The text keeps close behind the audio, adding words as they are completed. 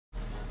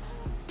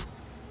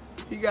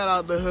He got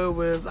out the hood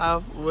with his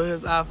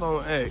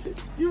iPhone 8.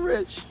 You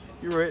rich.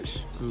 You rich.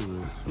 Who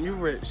rich? You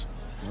rich.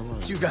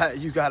 Nobody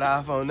You got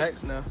an iPhone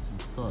X now.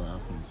 It's called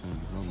iPhone 10.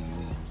 It's Roman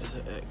numerals. It's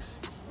an X.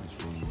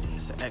 It's Roman numerals.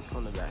 It's an X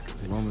on the back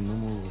of it. Roman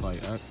numerals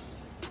like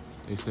X.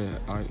 They said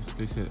X.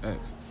 So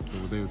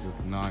they was just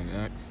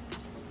 9X.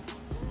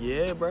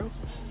 Yeah, bro.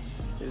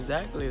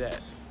 Exactly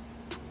that.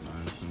 I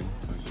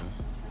guess.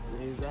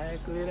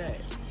 Exactly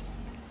that.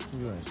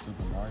 You like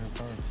Super Mario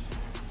Kart?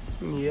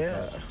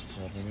 Yeah.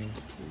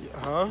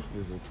 Huh?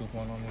 Is there a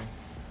coupon on there?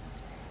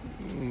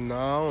 No, I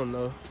don't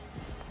know.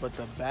 But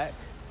the back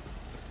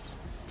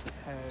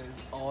has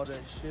all that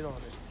shit on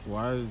it.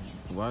 Why is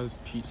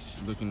Peach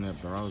looking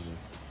at browser?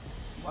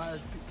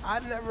 I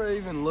never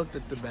even looked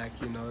at the back,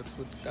 you know. That's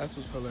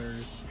what's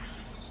hilarious.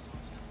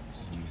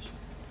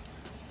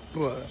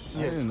 But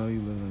I didn't know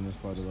you lived in this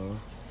part of the world.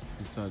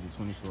 Inside the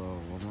 24-hour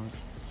Walmart.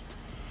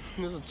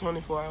 There's a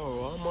 24-hour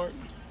Walmart.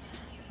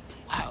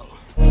 Wow.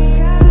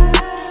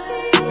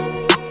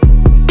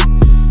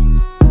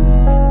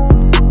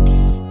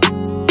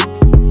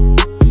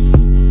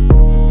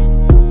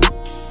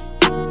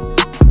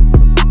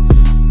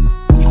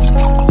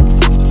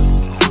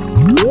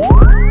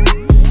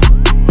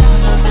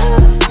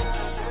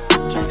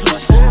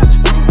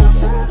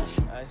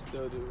 I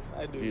still do.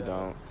 I do. You that.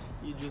 don't.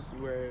 You just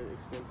wear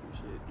expensive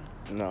shit.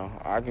 No,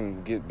 I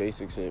can get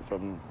basic shit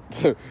from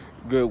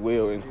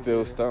Goodwill and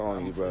still stunt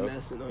on you, bro.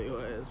 Finessing on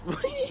your ass.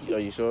 Are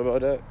you sure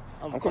about that?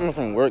 I'm coming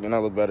from work and I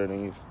look better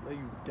than you. No,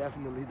 you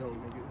definitely don't,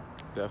 nigga.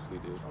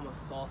 Definitely do. I'm a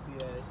saucy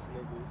ass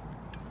nigga.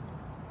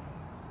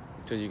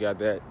 Because you got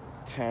that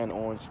tan,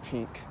 orange,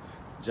 pink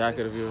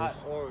jacket of yours. Hot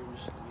orange,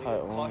 nigga. Hot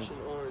orange. Caution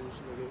orange,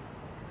 nigga.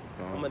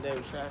 I'm a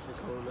damn traffic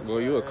cone. That's Well,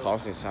 what you I a am.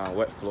 caution sign,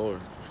 wet floor.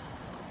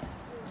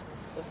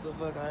 That's the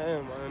fuck I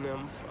am,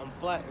 man. I'm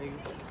flat, nigga.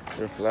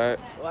 You're flat.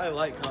 Well, I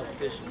like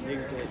competition.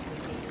 Niggas that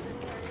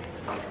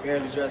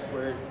barely dress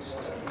bird.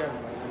 Never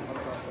mind. I'm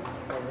talking.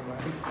 Never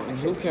mind.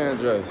 Who can't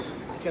dress?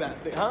 Can I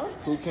think? Huh?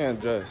 Who can't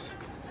dress?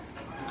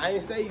 I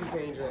didn't say you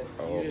can't dress.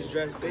 Oh. You just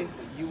dress basic.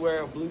 You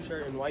wear a blue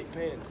shirt and white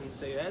pants and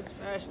say that's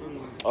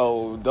fashion.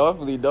 Oh,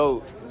 definitely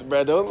don't.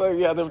 Bro, don't let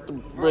me have to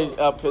bring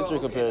up picture okay,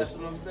 comparison. That's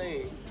what I'm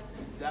saying.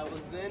 That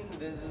was then,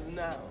 this is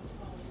now.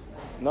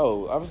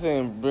 No, I'm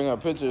saying bring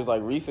up pictures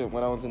like recent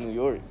when I went to New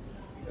York.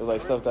 It was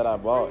like stuff that I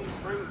bought.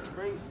 Bring the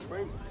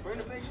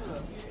pictures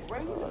up.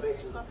 Bring the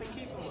pictures up and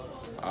keep them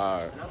up.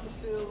 Alright. And I'm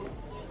still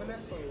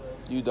finessing you.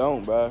 You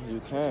don't, bro.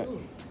 You can't.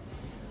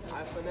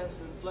 I finesse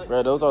and flex.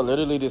 Bro, those are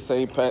literally the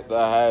same pants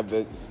I have.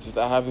 It's just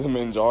I have them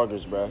in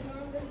joggers, bro.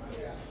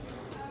 Yeah,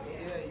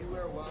 you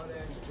wear wild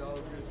ass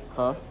joggers.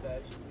 Huh?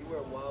 You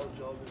wear wild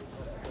joggers.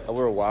 I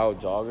wear wild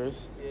joggers.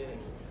 Yeah.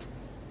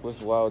 What's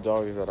wild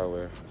joggers that I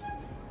wear?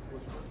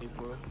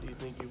 April, do you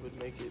think you would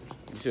make it?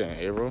 You said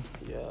in April?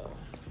 Yeah.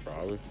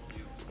 Probably.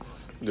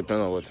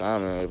 Depends on what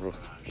time in April.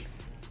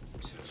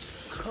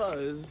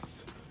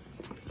 Cause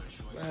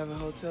I have a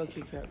hotel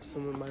kickback.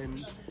 Some of my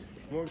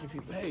Morgan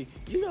people. Hey,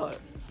 you know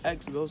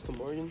X goes to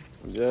Morgan?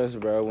 Yes,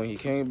 bro. When he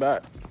came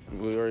back,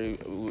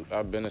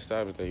 I've been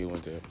established that he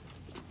went there.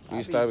 We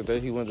established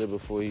that he went there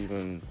before he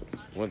even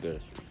went there.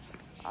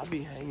 I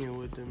be hanging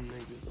with them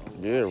niggas.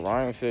 Yeah,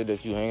 Ryan said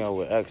that you hang out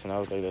with X, and I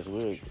was like, that's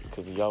weird,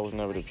 because y'all was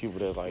never the people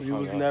that like. We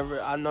was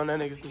never. I known that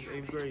nigga since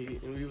 8th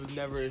grade, and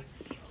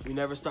we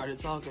never started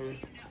talking.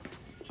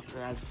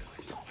 And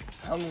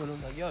I hung with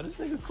him like, yo, this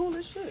nigga cool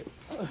as shit.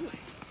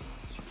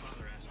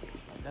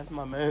 That's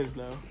my man's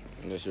now.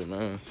 That's your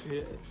man.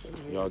 Yeah.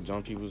 Y'all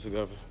jump people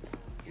together.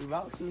 You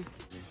about to?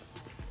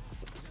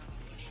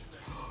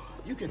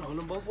 You can hold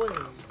them both ways.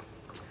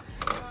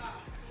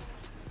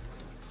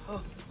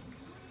 Oh.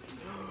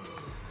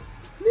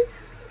 Nigga,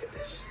 look at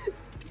this shit.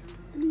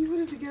 And you put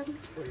it together.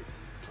 Wait.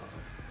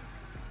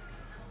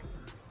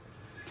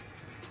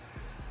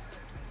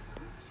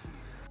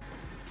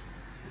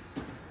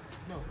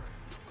 No.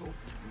 Go.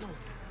 No.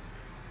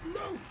 No.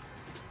 No.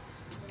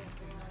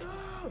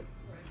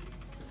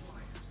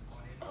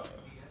 I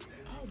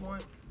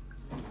want.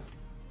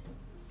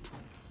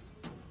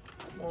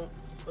 What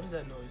is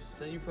that noise? Is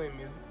that you playing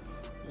music?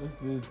 It's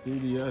the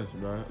 3DS,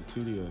 bro.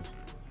 2DS.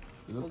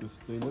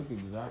 They look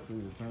exactly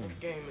the same. What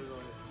game is on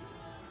it?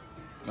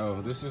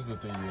 Oh, this is the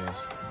 3DS.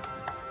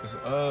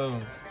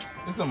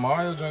 It's a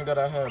Mario drink that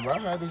I had, bro. I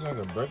had this drink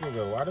a break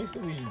ago. Why they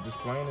still be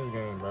displaying this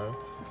game, bro?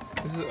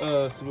 This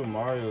is Super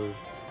Mario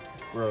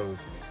Bros.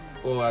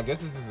 Well, I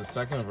guess this is the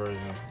second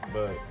version,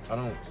 but I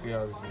don't see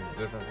how this is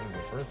different from the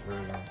first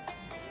version.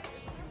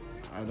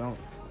 I don't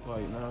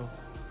know.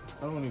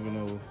 I don't even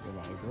know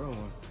about the girl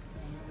one.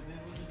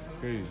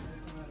 Crazy.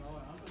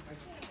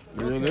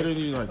 You're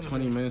literally like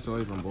 20 minutes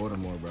away from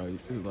Baltimore, bro. You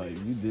feel like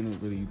you didn't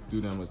really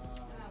do that much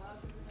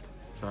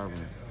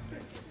traveling.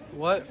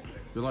 What?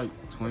 You're like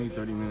 20,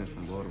 30 minutes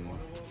from Baltimore.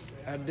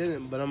 I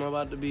didn't, but I'm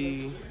about to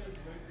be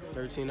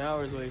 13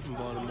 hours away from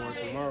Baltimore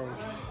tomorrow.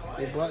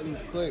 The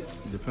buttons click.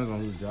 Depends on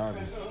who's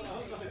driving.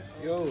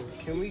 Yo,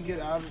 can we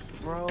get out?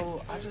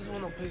 Bro, I just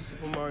want to play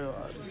Super Mario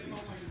Odyssey.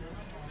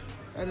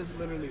 That is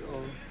literally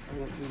all I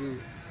want to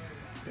do.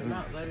 They're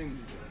not letting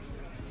me.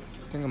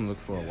 think I'm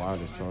looking for a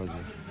wireless charger.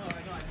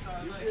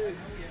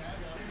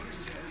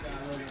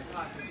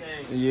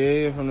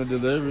 Yeah, from the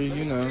delivery,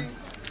 you know.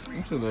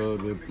 It's a little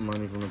bit of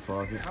money from the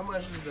pocket. How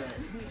much is that?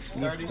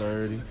 It's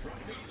 30.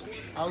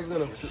 I was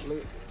gonna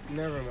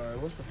never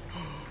mind. What's the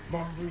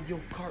Mario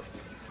Kart?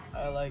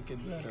 I like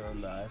it better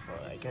on the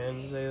iPhone. I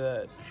can't say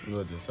that.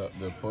 What,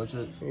 the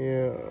portraits?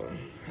 Yeah.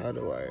 How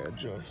do I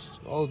adjust?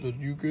 Oh, that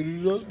you can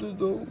adjust it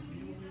though.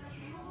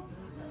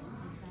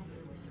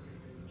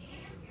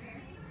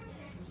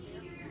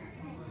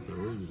 What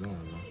are you doing,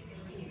 man?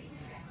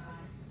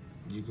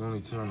 You can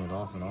only turn it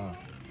off and on.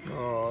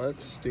 Oh,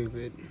 that's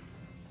stupid.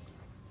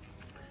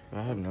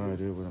 I have no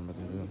idea what I'm about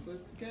to do.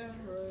 Put the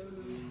camera.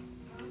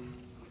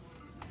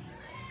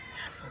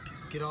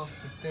 Focus. Get off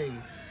the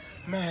thing.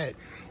 Matt,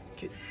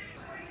 get.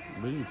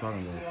 What are you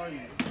talking about? Who are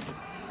you?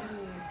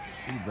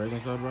 You breaking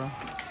stuff, bro?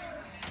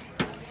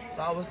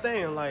 So I was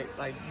saying, like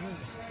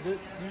you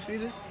see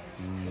this?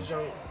 This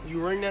young, you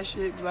ring that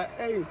shit, be like,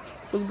 hey,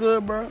 what's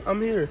good, bro?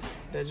 I'm here.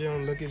 That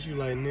young look at you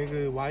like,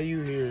 nigga, why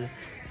you here?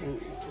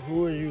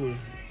 Who are you?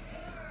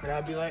 And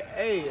I'd be like,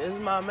 hey, it's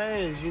my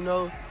mans, you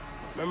know.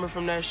 Remember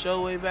from that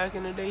show way back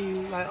in the day? He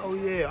was like, oh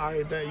yeah, all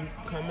right, bet you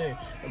can come in.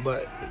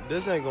 But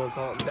this ain't gonna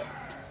talk.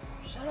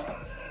 Shut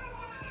up.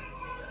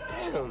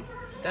 Damn.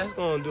 That's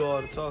gonna do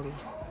all the talking.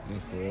 Yeah,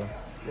 for real.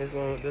 This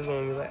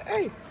gonna be like,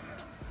 hey,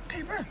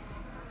 bro.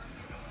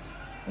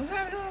 What's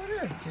happening over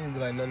there? He'd be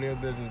like, none of your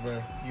business,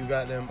 bro. You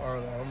got them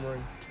early. I'm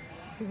ring.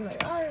 He'd be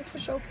like, all right, for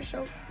sure.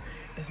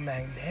 It's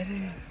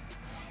magnetic.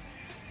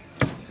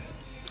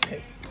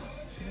 Hey,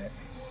 see that?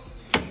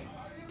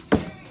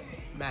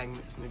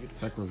 Magnets, nigga.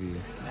 Tech review.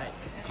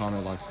 Magnets.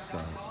 Comment, like,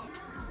 subscribe.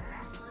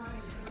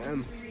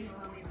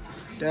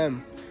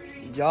 Damn.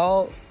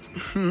 Y'all,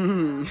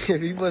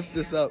 if he puts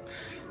this up,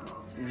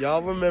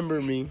 y'all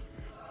remember me.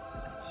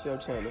 It's your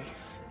channel.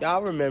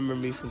 Y'all remember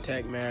me from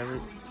Tech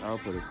Maverick. I'll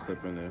put a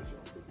clip in there.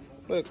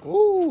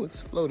 Ooh,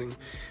 it's floating.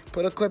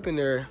 Put a clip in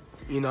there.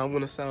 You know, I'm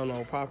gonna sound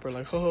all proper,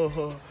 like,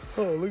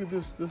 look at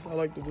this. This I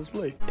like the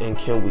display. And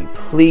can we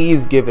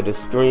please give it a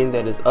screen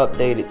that is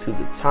updated to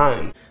the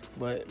time?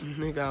 But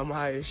nigga, I'm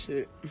high as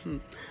shit.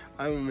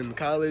 I'm in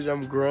college.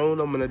 I'm grown.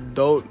 I'm an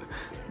adult.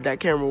 That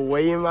camera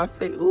way in my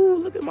face. Ooh,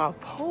 look at my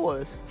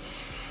pores.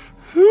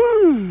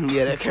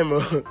 Yeah, that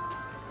camera. Young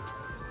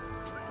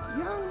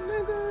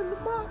nigga in the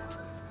box.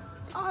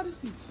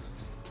 Odyssey.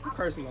 I'm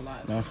cursing a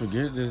lot. Now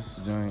forget this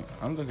joint.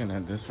 I'm looking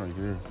at this right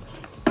here.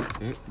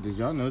 Did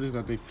y'all notice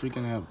that they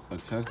freaking have a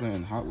Tesla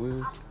and Hot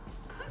Wheels?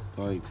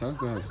 Like,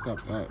 Tesla has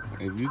stepped up.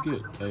 If you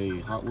get a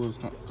Hot Wheels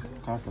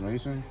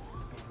confirmation,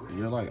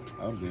 you're like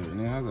up there,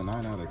 and it has a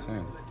 9 out of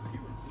 10.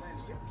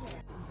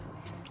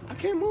 I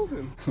can't move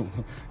him.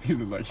 He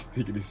look like he's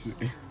taking this shit.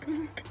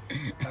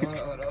 Hold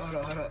up.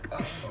 Oh,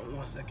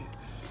 1 second.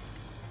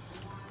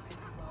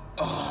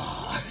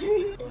 Oh.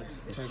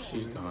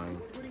 She's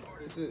dying.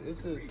 It's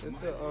a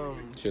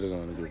Shit is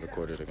going to be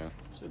recorded again.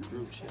 It's a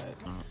group chat.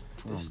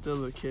 There's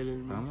still a kid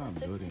in me. I'm not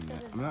building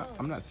that.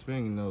 I'm not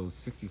spending those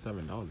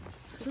 $67.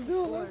 To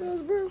build like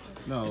us, bro.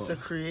 No. It's a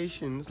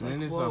creation. It's like,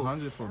 and it's whoa.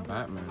 100 for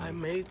Batman. I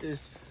made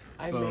this.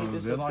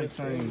 They're like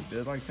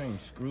saying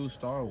screw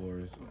Star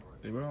Wars.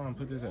 They were gonna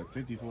put this at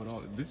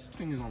 $54. This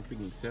thing is on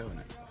freaking 70.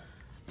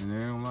 And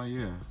then I'm like,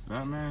 yeah,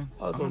 Batman,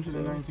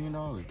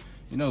 $119.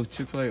 You know,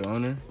 Chick-fil-A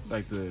owner,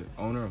 like the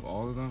owner of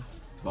all of them,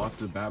 bought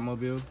the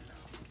Batmobile.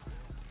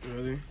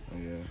 Really? Oh,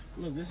 yeah.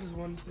 Look, this is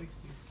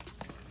 160.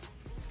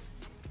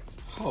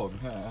 Oh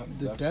man,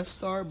 the Death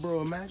Star,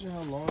 bro. Imagine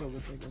how long it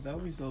would take us. That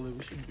would be so lit.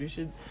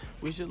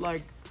 We should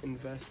like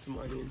invest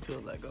money into a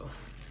Lego.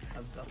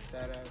 A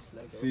fat ass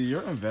Lego. See,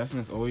 your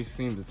investments always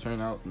seem to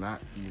turn out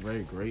not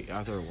very great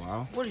after a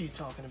while. What are you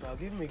talking about?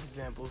 Give me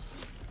examples.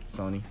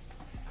 Sony,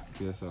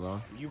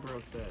 DSLR. You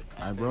broke that.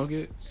 I broke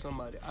it.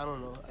 Somebody. I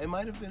don't know. It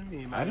might have been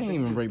me. I didn't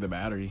even break the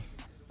battery.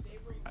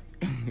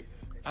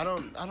 I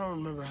don't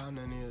remember how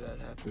any of that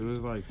happened. It was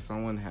like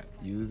someone had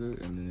used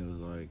it, and then it was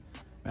like,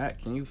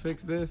 Matt, can you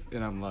fix this?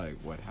 And I'm like,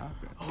 what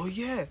happened? Oh,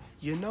 yeah.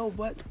 You know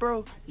what,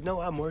 bro? You know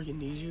why Morgan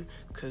needs you?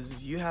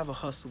 Because you have a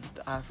hustle with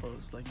the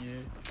iPhones. Like,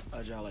 yeah,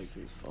 I got like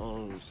 3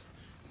 phones.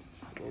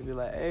 And be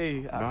like,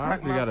 hey, I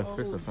actually got to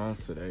fix the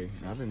phones today.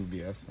 I've been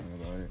BSing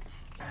about it.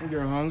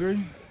 You're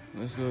hungry?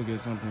 Let's go get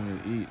something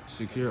to eat.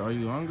 Shakir, are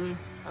you hungry?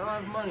 I don't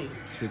have money.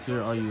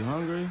 Shakir, are you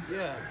hungry?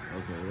 Yeah.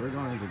 Okay, we're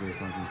going to get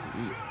something to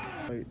eat.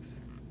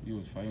 Fights. You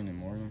was fighting in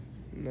Morgan?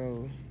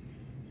 No.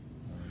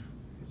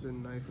 It's a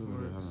knife we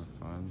were having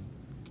fun,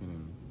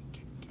 getting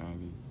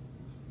candy.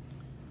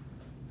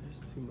 There's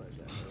too much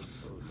I haven't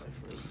told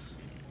my friends.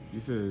 You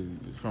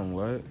said from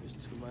what? There's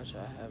too much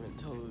I haven't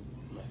told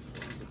my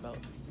friends about.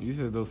 You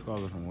said those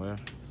scars are from where?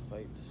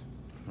 Fights.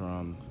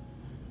 From.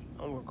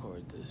 I'll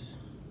record this.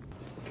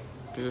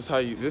 This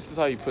is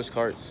how you push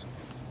carts.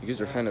 You get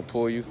your friend to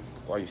pull you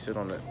while you sit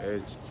on the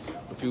edge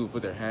where people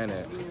put their hand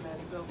at.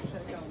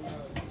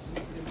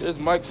 There's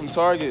Mike from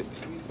Target.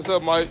 What's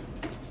up, Mike?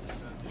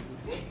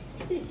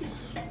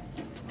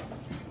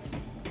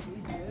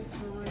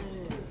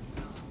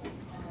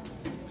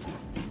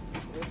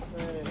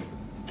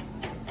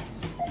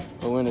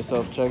 when the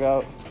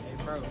self-checkout. Hey,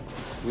 bro.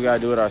 We gotta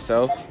do it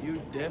ourselves.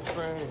 You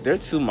different. There are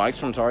 2 mics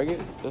from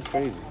Target? That's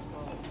crazy.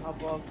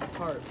 Hop off the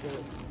cart.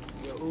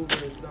 Your Uber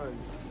is done.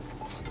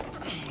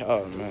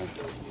 Oh, man.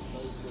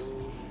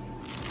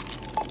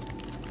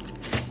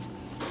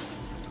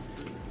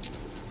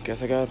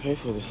 Guess I gotta pay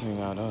for this thing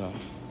now, don't I?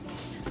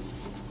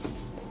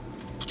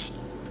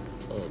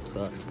 Oh,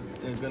 crap.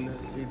 They're gonna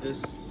see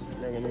this.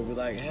 They're gonna be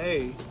like,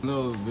 hey.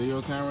 Those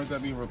video cameras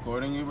that be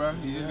recording you, bro,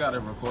 you just gotta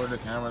record the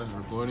camera that's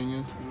recording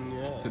you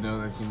to know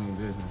that you mean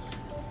business.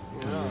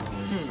 Yeah.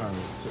 Trying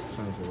to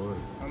change your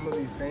order. I'm gonna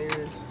be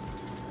famous.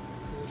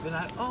 They'll be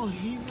like, oh,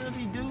 he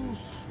really do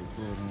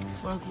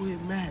fuck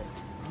with Matt.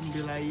 I'm gonna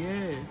be like,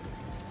 yeah,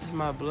 it's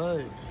my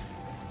blood.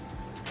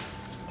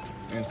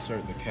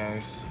 Insert the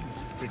cash.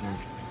 Freaking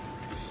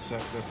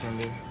sex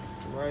offender.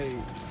 Right.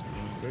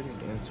 Where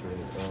did you insert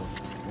it? Oh,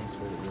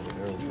 insert it with an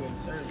arrow. You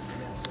insert it.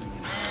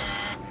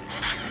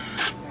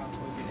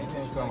 It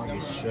don't sound like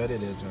it's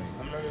shredded that joint.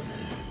 I'm not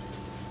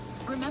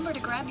gonna. Remember to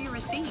grab your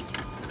receipt.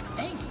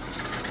 Thanks.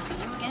 See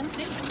you again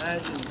soon.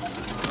 Imagine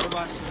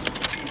nobody.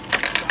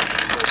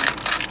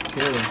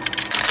 Kill him.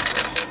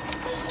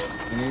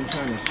 And then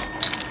trying to.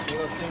 They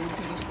gonna send you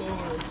to the store.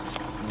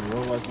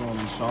 Robots gonna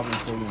be shopping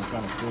for you and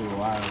trying to steal your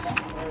wives.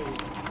 Hey.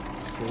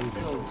 It's crazy.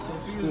 Yo,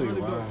 Sophia's Steal your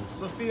really good. wives.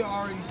 Sophia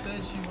already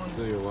said she wants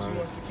Steal your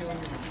wives. to kill me.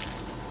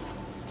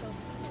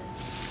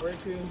 Right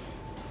here.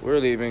 We're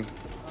leaving. She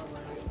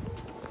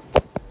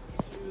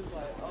was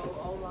like,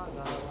 oh my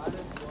God, why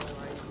this boy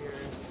right here?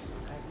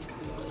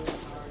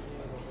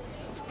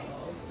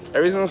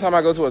 Every single time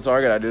I go to a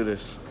Target, I do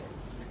this.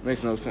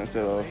 Makes no sense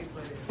at all.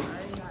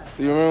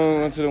 Do you remember when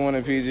we went to the one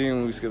in PG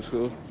and we skipped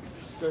school?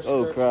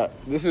 Oh crap!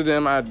 This is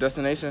my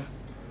destination.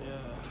 Yeah.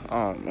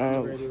 Oh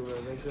man. Ready, bro.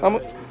 How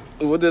much?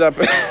 What did I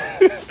pay?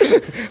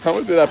 How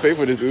much did I pay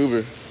for this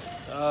Uber?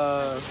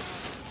 Huh?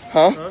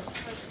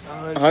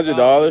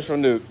 $100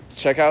 from the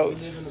checkout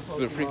to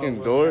the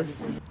freaking door.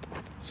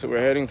 So we're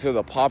heading to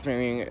the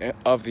popping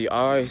of the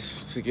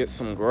eyes to get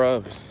some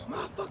grubs.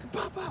 Motherfucking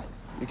Popeyes.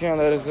 You can't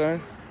let us in?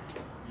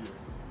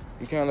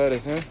 You can't let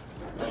us in? He's gonna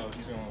tell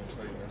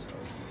you next time.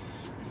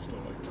 He's still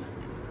like,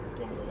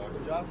 told me to lock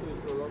it. Joffrey is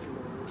still open.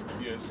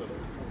 Yeah, so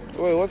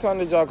Wait, what time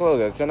did y'all close?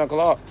 At 10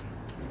 o'clock?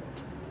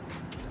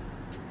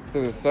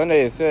 Because it's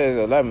Sunday, it says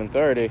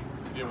 11:30.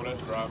 yeah, well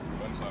that's drop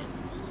one time.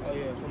 Oh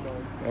yeah, come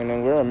on. And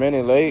then we're a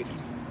minute late.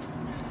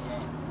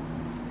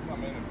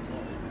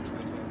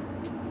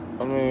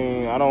 I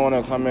mean, I don't want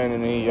to come in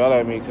and he yell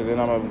at me because then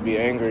I'm going to be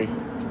angry.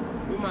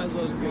 We might as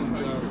well just get into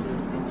the drive.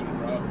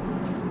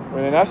 I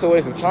mean, that's a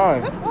waste of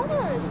time.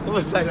 Come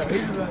on, say that.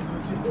 He's just messing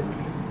with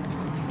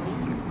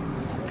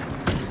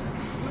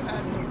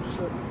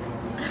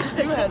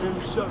you. You had him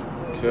shook.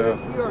 Yeah.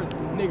 We are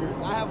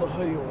niggers. I have a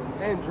hoodie on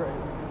and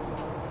dreads.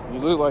 You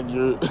look like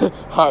you're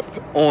hot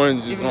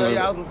orange is Even though going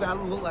yeah, I was gonna say I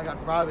don't look like I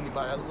can rob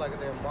anybody. I look like a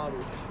damn model.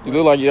 You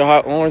look like your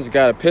hot orange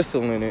got a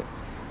pistol in it.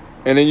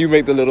 And then you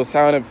make the little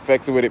sound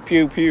effects with it.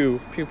 Pew, pew,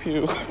 pew,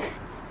 pew.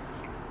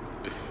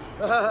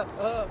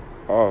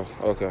 Oh,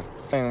 okay.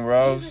 Hey,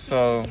 bro,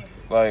 so,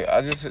 like,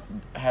 I just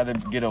had to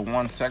get a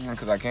 1 second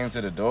because I came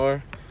to the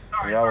door.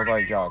 And y'all was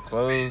like, y'all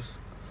closed.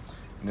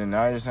 And then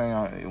now you're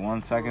saying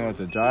 1 second at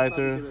the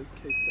drive-thru.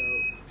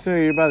 So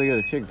you're about to get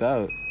us kicked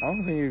out. I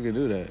don't think you could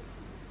do that.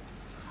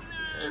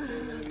 I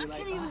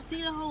can't even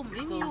see the whole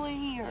menu in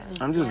here.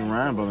 I'm just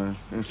rambling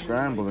and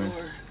scrambling.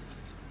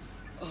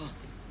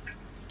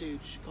 Dude, you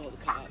should call the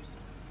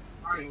cops.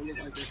 They don't look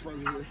like they're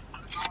from here.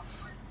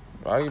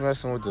 Why are you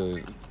messing with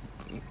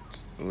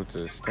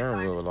the steering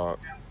wheel lock?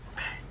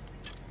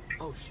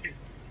 Oh shit.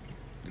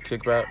 The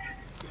kickback?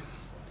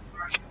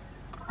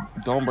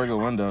 Don't break a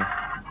window.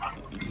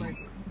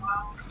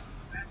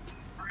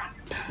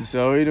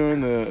 So are we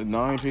doing the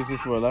 9 pieces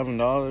for $11?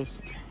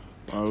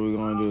 Or are we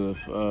gonna do the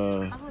I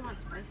don't like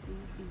spicy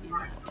if you do.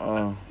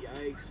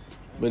 Yikes.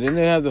 But then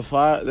they have the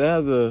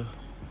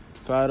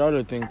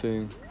 $5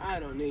 thing. I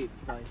don't need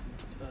spicy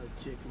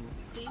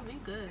chickens. See, we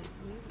good.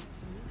 We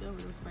good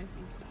with no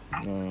spicy.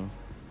 No.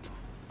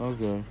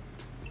 Okay.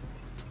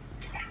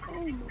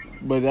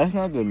 But that's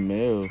not the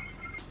meal.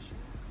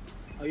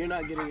 Oh, you're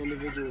not getting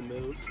individual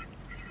meals?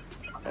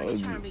 I'm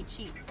trying to be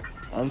cheap.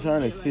 I'm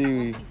trying to Get, like,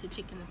 see. 1 piece of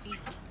chicken a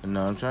piece.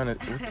 No, I'm trying to.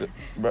 What the,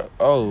 bro,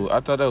 oh, I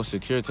thought that was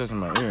secure touching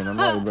my ear, and I'm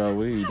like, bro,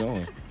 what are you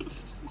doing?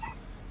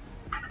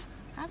 I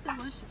have to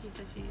much to keep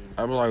touching you.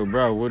 I was like,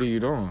 bro, what are you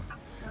doing?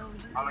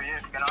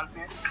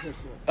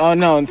 Oh, Oh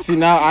no! See,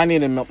 now I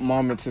need a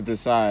moment to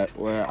decide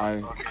where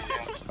I.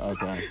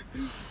 Okay.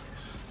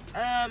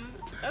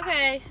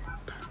 Okay.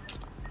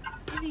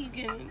 What are you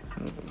getting?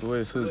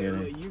 Where's who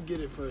getting? Wait, you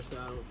get it first so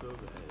I don't feel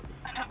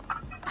bad.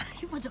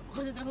 You want to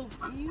order the whole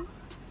menu?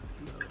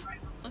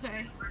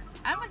 Okay.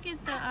 I'm gonna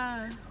get the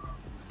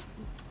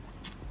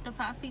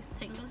 5-piece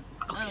tenders.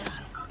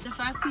 The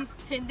 5-piece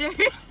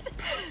tenders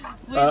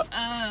with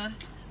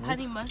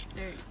honey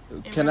mustard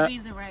and red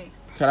beans and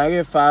rice. Can I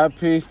get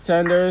 5-piece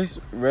tenders,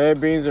 red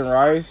beans and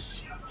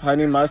rice,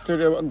 honey mustard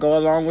to go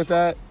along with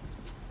that?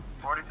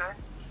 40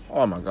 cents?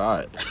 Oh my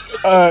God.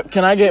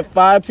 Can I get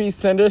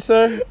 5-piece tender,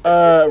 sir?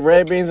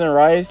 Red beans and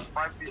rice.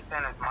 5-piece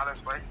tenders, mild and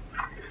spicy.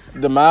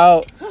 The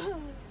mild.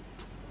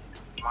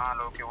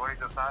 Mild, okay. What is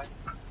the size?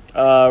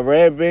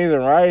 Red beans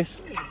and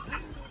rice.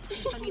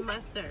 Honey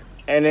mustard.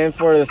 And then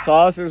for the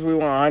sauces, we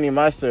want honey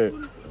mustard.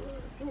 Anything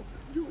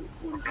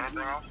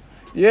else?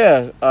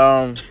 Yeah.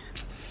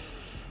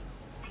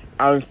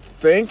 I'm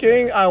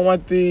thinking I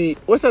want the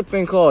what's that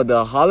thing called?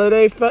 The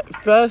holiday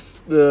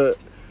fest? The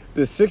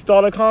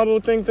 $6 combo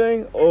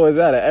thing? Or is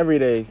that an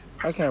everyday?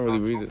 I can't really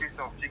read it. 2 pieces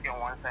of chicken,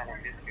 1 cent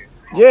and biscuit.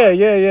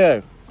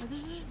 Yeah.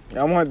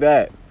 I want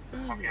that.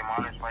 Okay,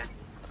 mild and spicy.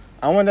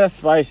 I want that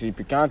spicy,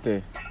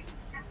 picante.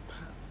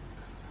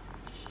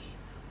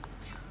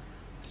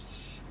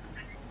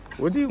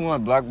 What do you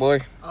want, black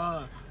boy?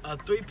 A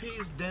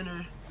 3-piece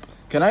dinner.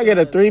 Can I get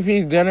a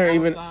 3-piece dinner all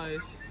even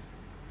thighs.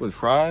 with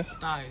fries?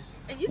 Thighs.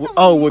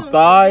 Oh, with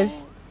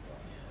thighs?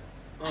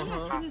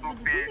 Uh-huh. Spicy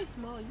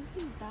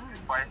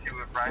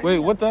with fries. Wait,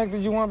 what the heck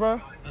did you want, bro?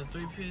 A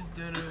 3-piece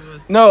dinner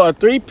with No, a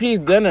 3-piece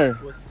dinner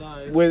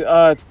thighs. with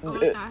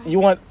you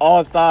want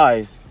all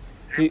thighs.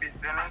 3-piece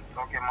dinner?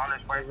 Okay, mild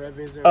and spicy. Red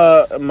beans and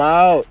Mild. rice.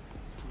 Mild,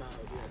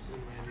 yes,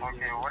 and red beans and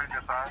Okay, what is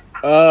your size?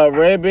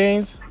 Red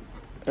beans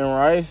and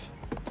rice.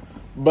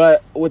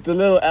 But with the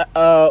little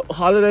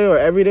holiday or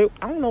everyday,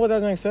 I don't know what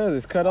that thing says.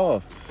 It's cut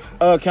off.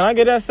 Can I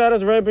get that side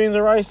as red beans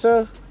and rice,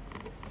 sir?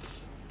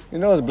 You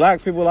know, it's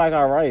black people like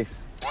our rice.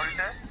 What is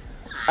that?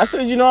 I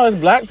said, you know, it's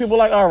black people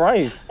like our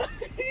rice.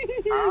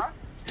 Huh?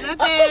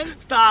 Nothing.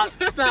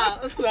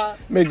 Stop.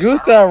 Me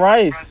gusta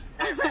rice.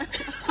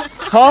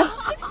 Huh?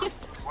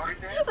 What is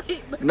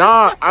that?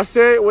 Nah, I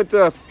said with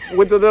the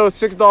little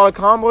 $6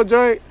 combo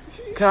joint.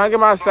 Can I get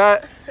my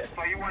side?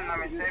 So you want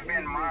number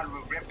 7 mild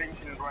with red beans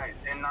and rice.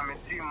 And number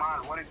 3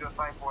 mild, what is your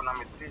size for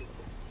number 3?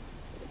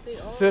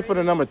 Sit for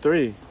the number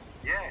 3.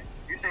 Yeah,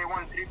 you say you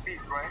want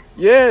 3-piece, right?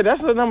 Yeah,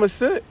 that's the number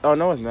 6. Oh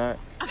no, it's not.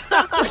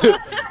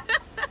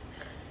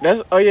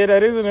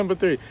 That is a number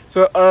 3.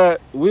 So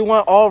we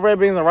want all red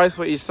beans and rice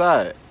for each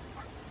side. So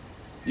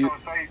you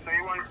want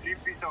 3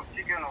 pieces of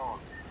chicken or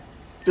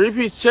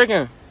 3-piece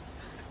chicken.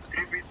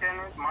 3-piece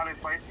tenders, mild and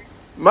spicy?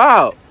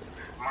 Mild.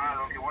 Mild,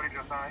 okay, what is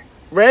your size?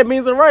 Red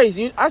beans and rice.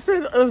 I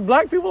said it's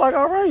black people like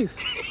our rice.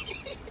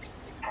 Okay,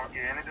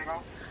 anything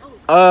else?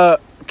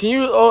 Can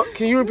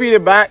you repeat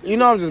it back? You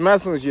know I'm just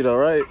messing with you though,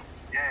 right?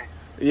 Yeah.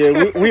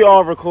 Yeah, we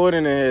all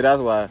recording in here,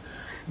 that's why.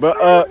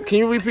 But can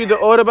you repeat the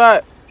order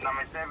back?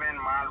 Number 7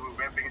 mild with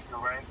red beans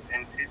and rice,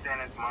 and 3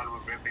 tenders mild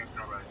with red beans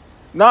and rice.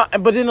 No,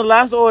 but then the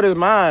last order is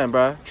mine,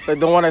 bruh. Like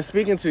the one that's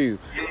speaking to you.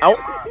 Yeah, mild.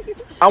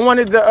 I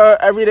wanted the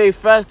everyday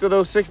fest of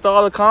those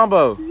 $6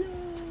 combo.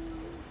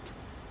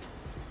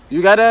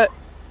 You got that?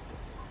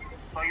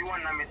 So you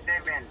want number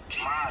 7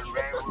 mild,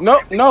 right?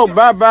 No,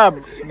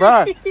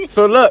 bruh.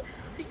 So look,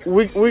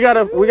 we got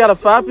a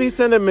 5-piece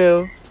tender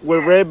meal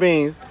with red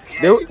beans.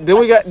 Then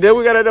we got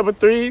a number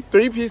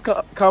 3-piece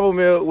combo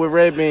meal with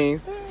red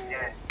beans.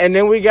 And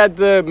then we got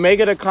the make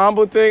it a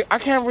combo thing. I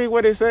can't read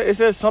what it says. It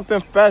says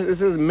something fast. It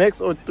says mix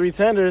or 3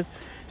 tenders,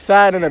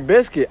 side and a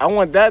biscuit. I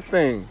want that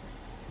thing.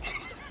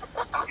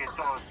 Okay,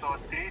 so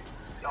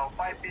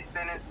 5-piece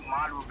tenders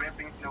mild with red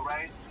beans and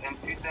rice, and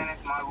 3 tenders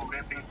mild with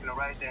red beans and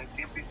rice, and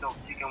 3 pieces of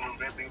chicken with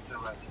red beans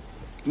and rice.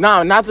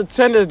 No, not the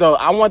tenders though.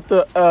 I want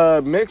the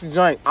mixed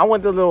joint. I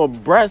want the little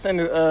breast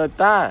and the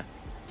thigh.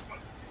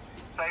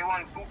 So you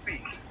want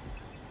 2-piece?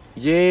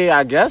 Yeah,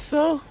 I guess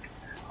so.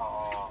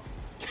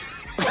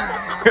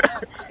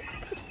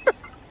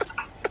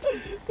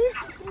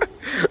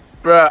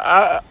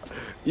 Bruh,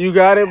 you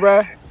got it,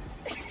 bruh?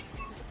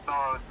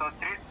 So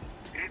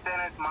 3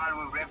 tenders mild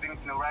with red beans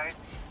and rice.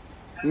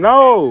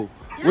 No.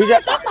 We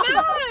got. That's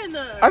mine.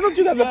 I thought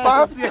you got the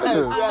 5 tenders.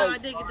 Oh, no, I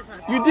did get the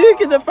 5. You did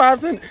get the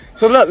 5 tenders.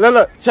 So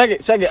look. Check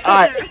it. All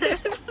right.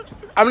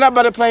 I'm not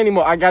about to play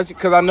anymore. I got you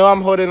because I know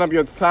I'm holding up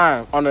your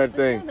time on that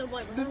thing.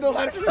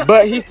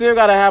 But he still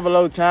got to have a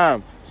low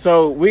time.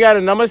 So we got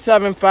a number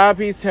 7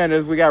 5-piece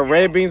tenders. We got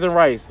red beans and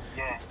rice.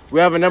 Yeah. We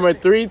have a number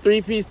 3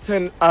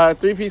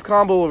 3-piece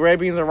combo with red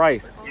beans and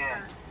rice.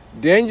 Yeah.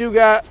 Then you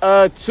got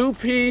a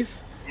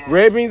 2-piece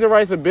red beans and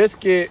rice, a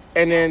biscuit,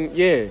 and then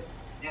Yeah,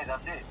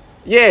 that's it.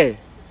 yeah,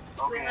 Okay,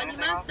 Honey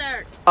anything else?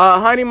 mustard.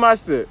 honey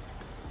mustard.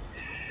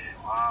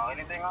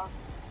 Anything else?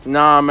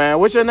 Nah, man.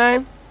 What's your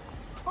name?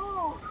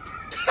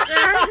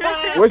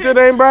 What's your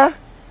name, bruh?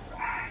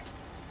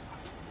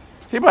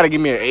 He about to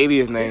give me an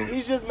alias name.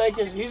 He's just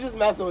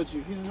messing with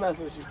you.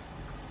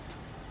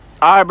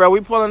 All right, bro. We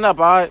pulling up.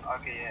 All right.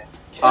 Okay, yeah.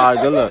 All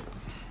right. Good luck.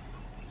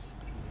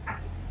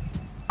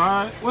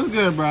 All right. What's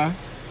good, bro?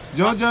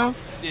 JoJo?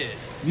 Yeah.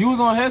 You was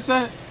on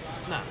headset?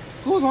 Nah.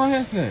 Who was on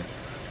headset?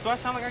 Do I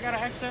sound like I got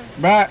an accent?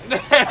 Bruh.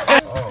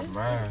 Oh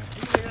man.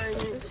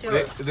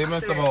 They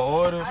messed up our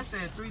order. I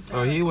said 3 times.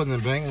 Oh, he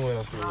wasn't banging with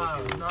us.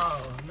 No.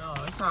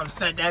 It's time to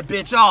set that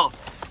bitch off.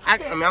 I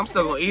mean, I'm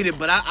still gonna eat it,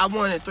 but I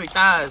wanted 3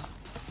 thighs,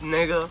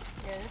 nigga.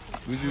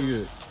 What'd you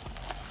get?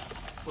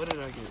 What did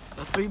I get?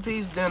 A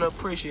 3-piece dinner.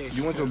 Appreciate you.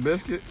 You want your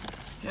biscuit?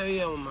 Hell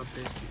yeah, I want my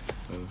biscuit.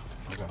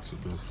 I got 2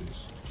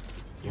 biscuits.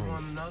 You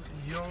want another?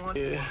 You don't want?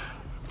 Yeah.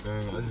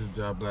 Dang, I just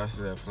job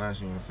blasted that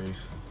flash in your face.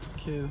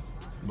 Kill.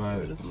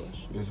 But This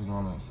much. guess we're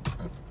gonna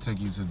take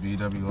you to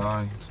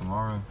BWI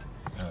tomorrow.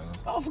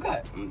 Oh, I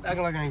forgot. I'm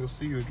acting like I ain't gonna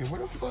see you again.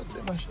 Where the fuck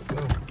did my shit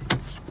go?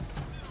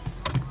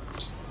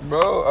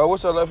 Bro, I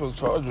wish I left a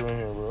charger in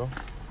here, bro.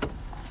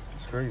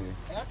 It's crazy.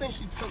 I think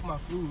she took my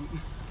food.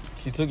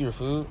 She took your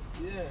food?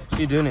 Yeah.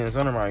 She didn't. It's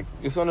under my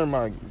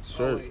shirt.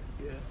 Oh, wait.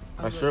 Yeah.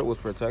 My shirt was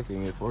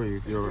protecting it for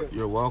you.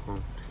 You're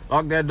welcome.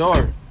 Lock that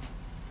door.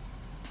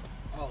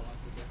 Oh,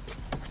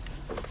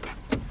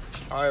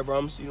 all right, bro.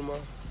 I'm gonna see you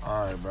tomorrow.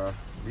 All right, bro.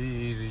 Be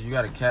easy. You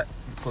got a cat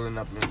pulling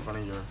up in front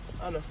of your.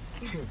 I know.